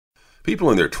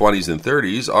People in their 20s and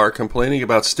 30s are complaining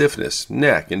about stiffness,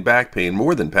 neck, and back pain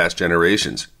more than past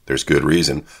generations. There's good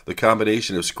reason. The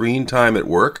combination of screen time at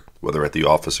work, whether at the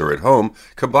office or at home,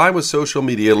 combined with social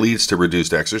media leads to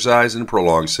reduced exercise and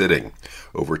prolonged sitting.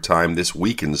 Over time, this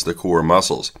weakens the core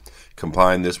muscles.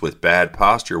 Combine this with bad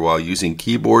posture while using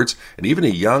keyboards, and even a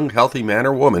young, healthy man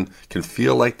or woman can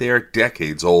feel like they are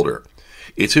decades older.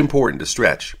 It's important to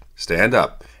stretch, stand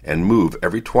up, and move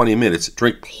every 20 minutes.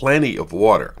 Drink plenty of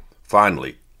water.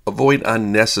 Finally, avoid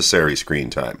unnecessary screen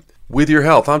time. With your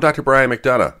health, I'm Dr. Brian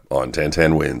McDonough on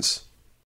 1010 Wins.